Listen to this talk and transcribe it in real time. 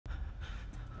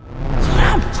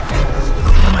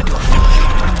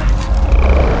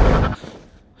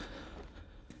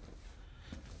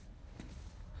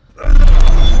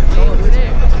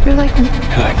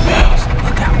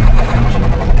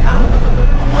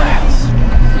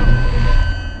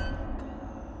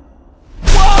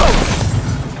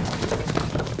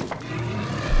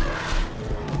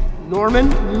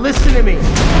Norman, listen to me.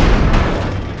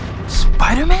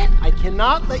 Spiderman? I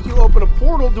cannot let you open a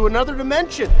portal to another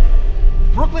dimension.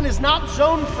 Brooklyn is not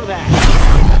zoned for that.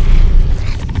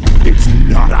 It's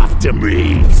not after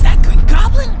me. Is that Green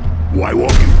Goblin? Why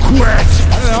won't you quit?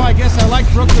 I don't know, I guess I like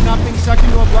Brooklyn not being sucked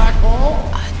into a black hole.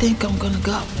 I think I'm gonna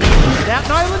go. Staten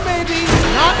Island, baby,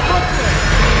 not Brooklyn.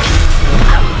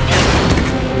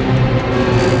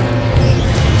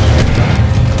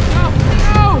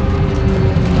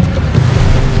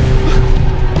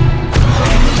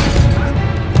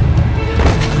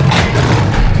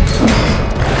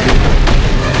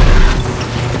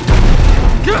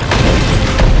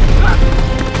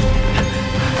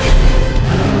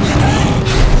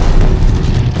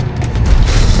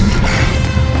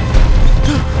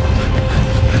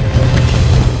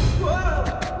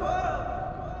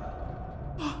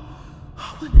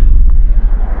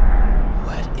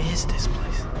 What is this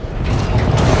place?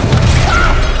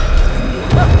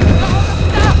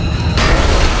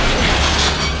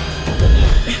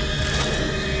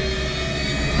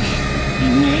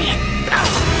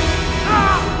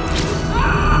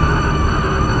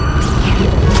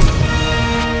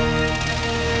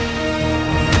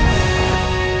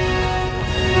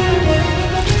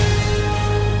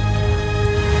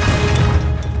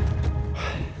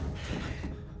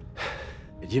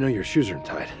 You know your shoes are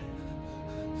untied.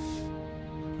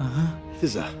 Uh-huh.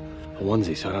 This is a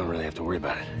onesie, so I don't really have to worry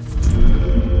about it.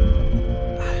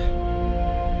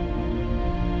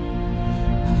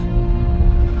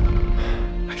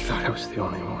 I thought I was the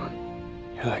only one.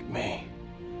 You're like me.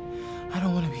 I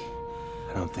don't want to be.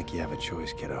 I don't think you have a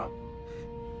choice, kiddo.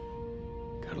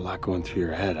 Got a lot going through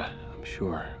your head, I'm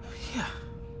sure. Yeah.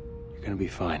 You're gonna be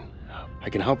fine. I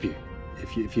can help you.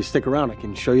 If you stick around, I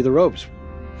can show you the ropes.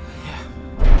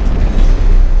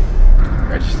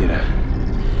 I just need to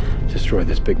destroy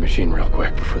this big machine real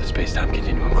quick before the space-time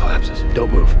continuum collapses. Don't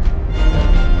move.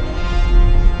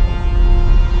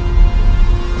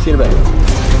 See you in a bit.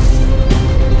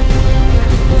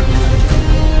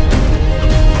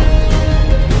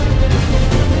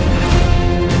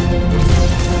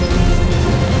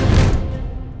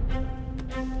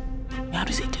 How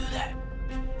does he do that?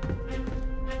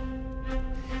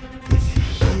 It's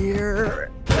here.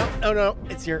 No,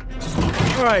 it's here.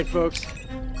 All right, folks.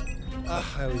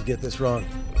 I always get this wrong.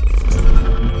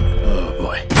 Oh,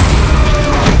 boy.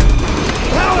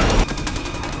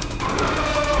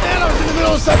 Man, I was in the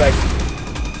middle of something!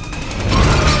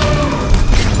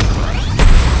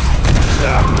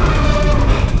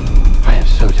 I am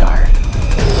so tired.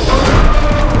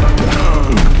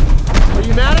 Are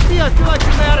you mad at me? I feel like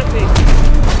you're mad at me.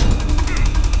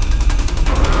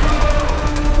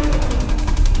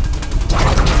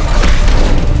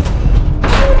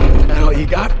 Is that all you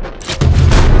got?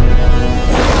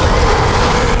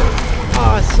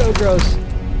 So gross.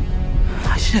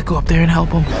 I should go up there and help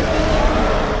him.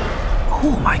 Who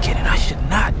am I kidding? I should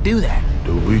not do that.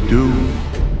 Dooby-doo,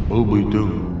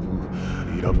 booby-doo.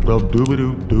 Yup-yup,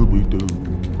 dooby-doo, dooby-doo.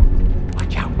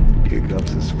 Watch out. Here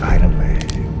comes the Spider-Man.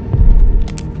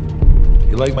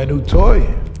 You like my new toy?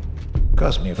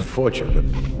 Cost me a fortune, but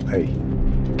hey,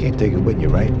 can't take it with you,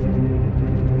 right?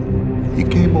 You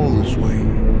came all this way.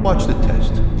 Watch the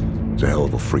test. It's a hell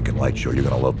of a freaking light show. You're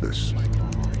gonna love this.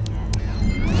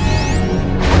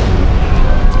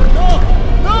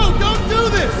 No, don't do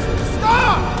this!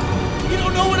 Stop! You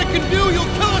don't know what it can do.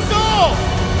 You'll kill us all!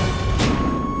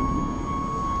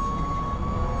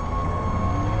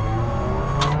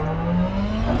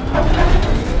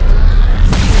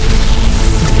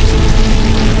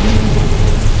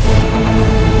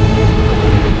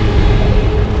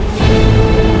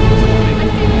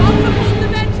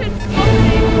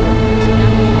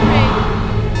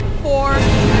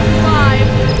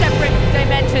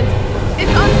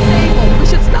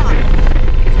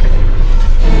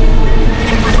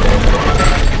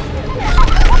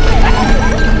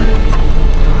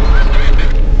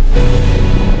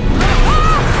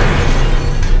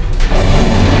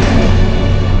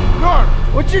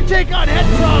 What's your take on head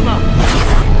trauma?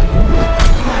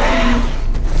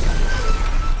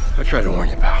 I tried to warn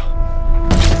you, pal.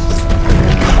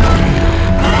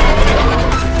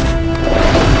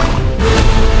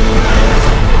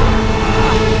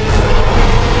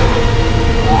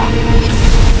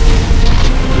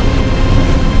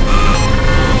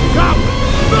 Goblin!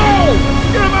 No!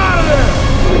 Get him out of there!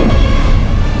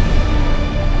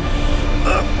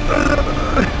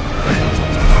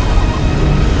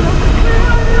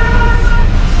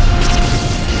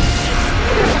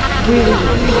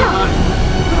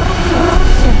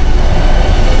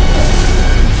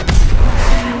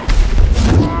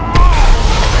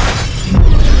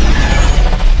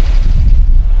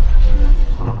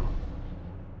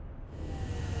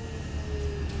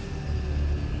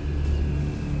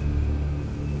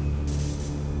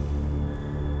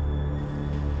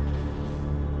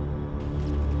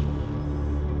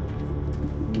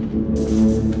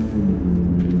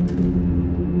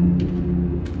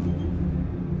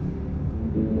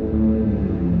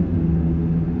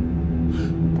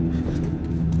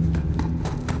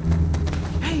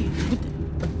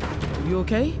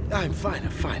 okay? I'm fine,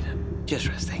 I'm just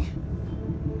resting.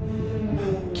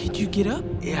 Can't you get up?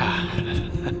 Yeah.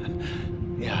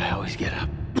 Yeah, I always get up.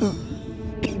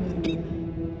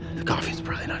 The coffee's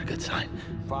probably not a good sign.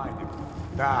 Find him.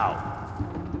 Now.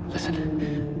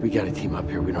 Listen, we gotta team up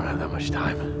here. We don't have that much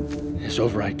time. This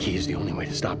override key is the only way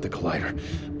to stop the collider.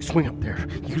 Swing up there,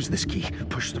 use this key,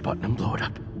 push the button and blow it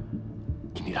up.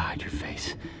 You need to hide your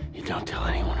face. You don't tell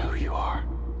anyone who you are.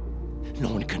 No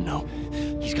one can know.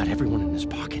 He's got everyone in his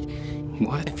pocket.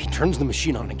 What? If he turns the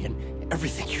machine on again,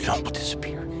 everything you know will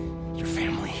disappear. Your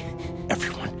family,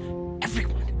 everyone.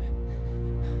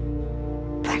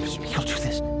 Promise me you'll do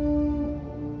this.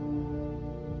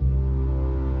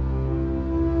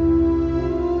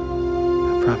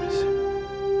 I promise.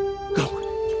 Go.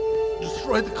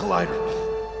 Destroy the collider.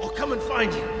 I'll come and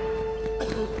find you.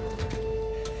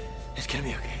 It's gonna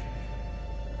be okay.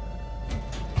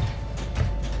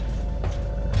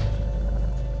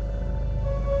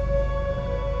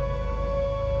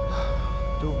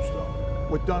 Tombstone,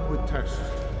 we're done with tests.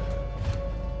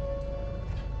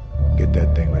 Get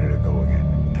that thing ready to go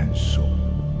again, and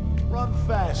soon. Run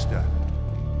faster.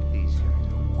 These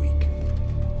guys are weak.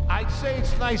 I'd say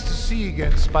it's nice to see you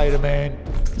again, Spider-Man,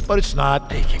 but it's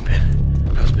not. Hey, Kingpin.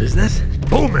 How's business?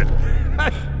 Booming!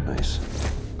 Nice.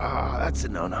 Ah, that's a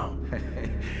no-no.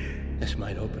 This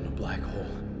might open a black hole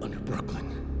under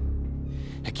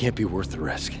Brooklyn. It can't be worth the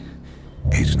risk.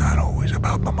 It's not always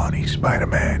about the money,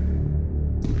 Spider-Man.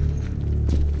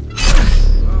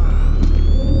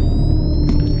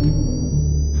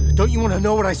 Don't you want to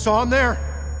know what I saw in there?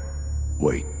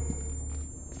 Wait.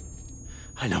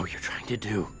 I know what you're trying to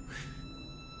do.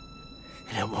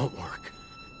 And it won't work.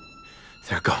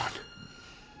 They're gone.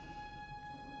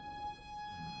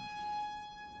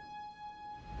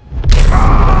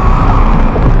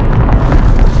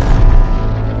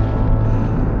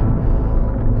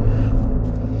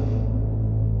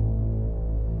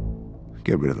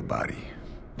 Get rid of the body.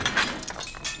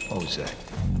 What was that?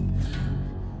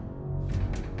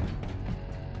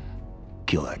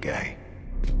 Kill that guy.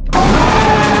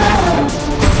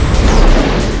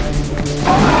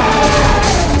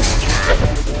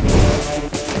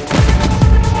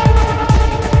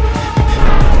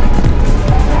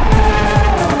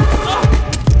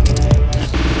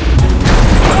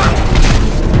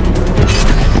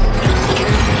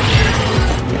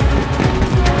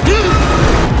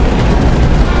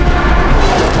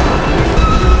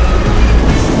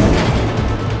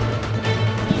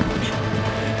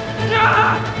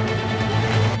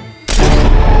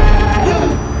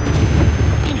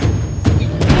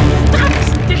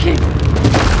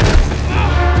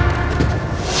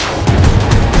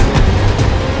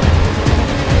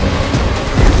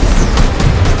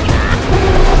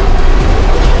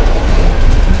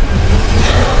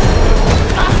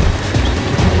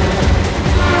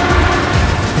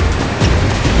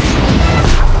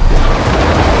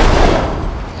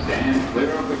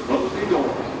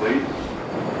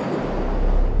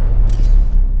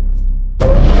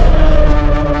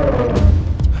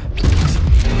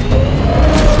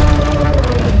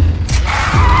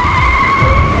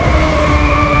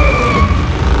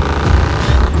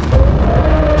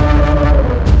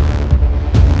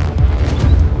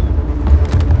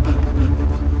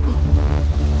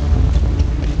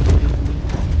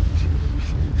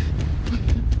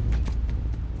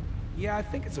 Yeah, I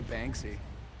think it's a Banksy.